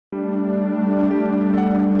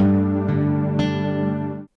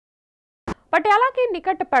पटियाला के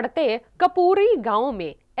निकट पड़ते कपूरी गांव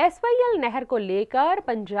में SYL नहर को लेकर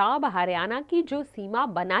पंजाब हरियाणा की जो सीमा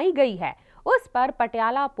बनाई गई है उस पर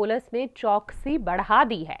पटियाला पुलिस ने चौकसी बढ़ा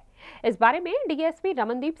दी है। इस बारे में DSP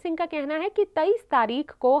रमनदीप सिंह का कहना है कि 23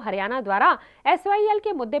 तारीख को हरियाणा द्वारा SYL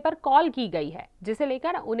के मुद्दे पर कॉल की गई है, जिसे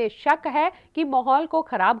लेकर उन्हें शक है कि माहौल को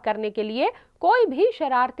खराब करने के लिए कोई भी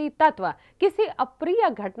शरारती तत्व किसी अप्रिय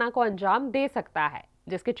घटना को अंजाम दे सकता है,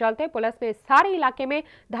 जिसके चलते पुलिस ने सारे इलाके में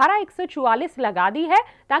धारा 144 लगा दी है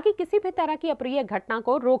ताकि किसी भी तरह की अप्रिय घटना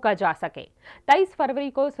को रोका जा सके। 23 फरवरी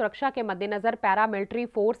को सुरक्षा के मद्देनजर पैरामिलिट्री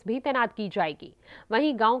फोर्स भी तैनात की जाएगी।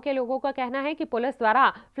 वहीं गांव के लोगों का कहना है कि पुलिस द्वारा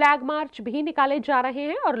फ्लैग मार्च भी निकाले जा रहे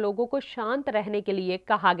हैं और लोगों को शांत रहने के लिए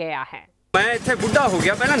कहा गया है। मैं इत्थे बुढ़ा हो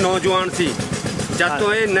गया, पहला नौजवान सी, जब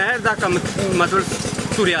तो ये नहर का काम मतलब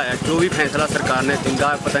तुरिया है, जो भी फैसला सरकार ने दिंदा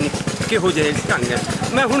पता नहीं किहो जिहे ढंग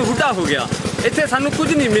है। मैं हुण बुढ़ा हो गया, इत्थे सानू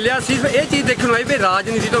कुछ नहीं मिलिया, सिर्फ ये चीज़ देखने आई भी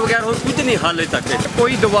राजनीति तो बगैर होर कुछ नहीं हाले तक।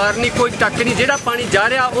 कोई दीवार नहीं, कोई टक नहीं, जिहड़ा पानी जा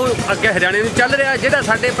रहा वो अगे हरियाणे में चल रहा, जिहड़ा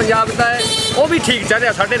साडे पंजाब दा है वो भी ठीक चल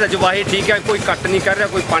रहा, साडे रजवाहे ठीक है, कोई कट नहीं कर रहा,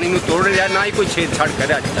 कोई पानी नूं तोड़ रहा, ना ही कोई छेड़छाड़ कर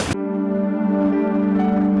रहा अज तक।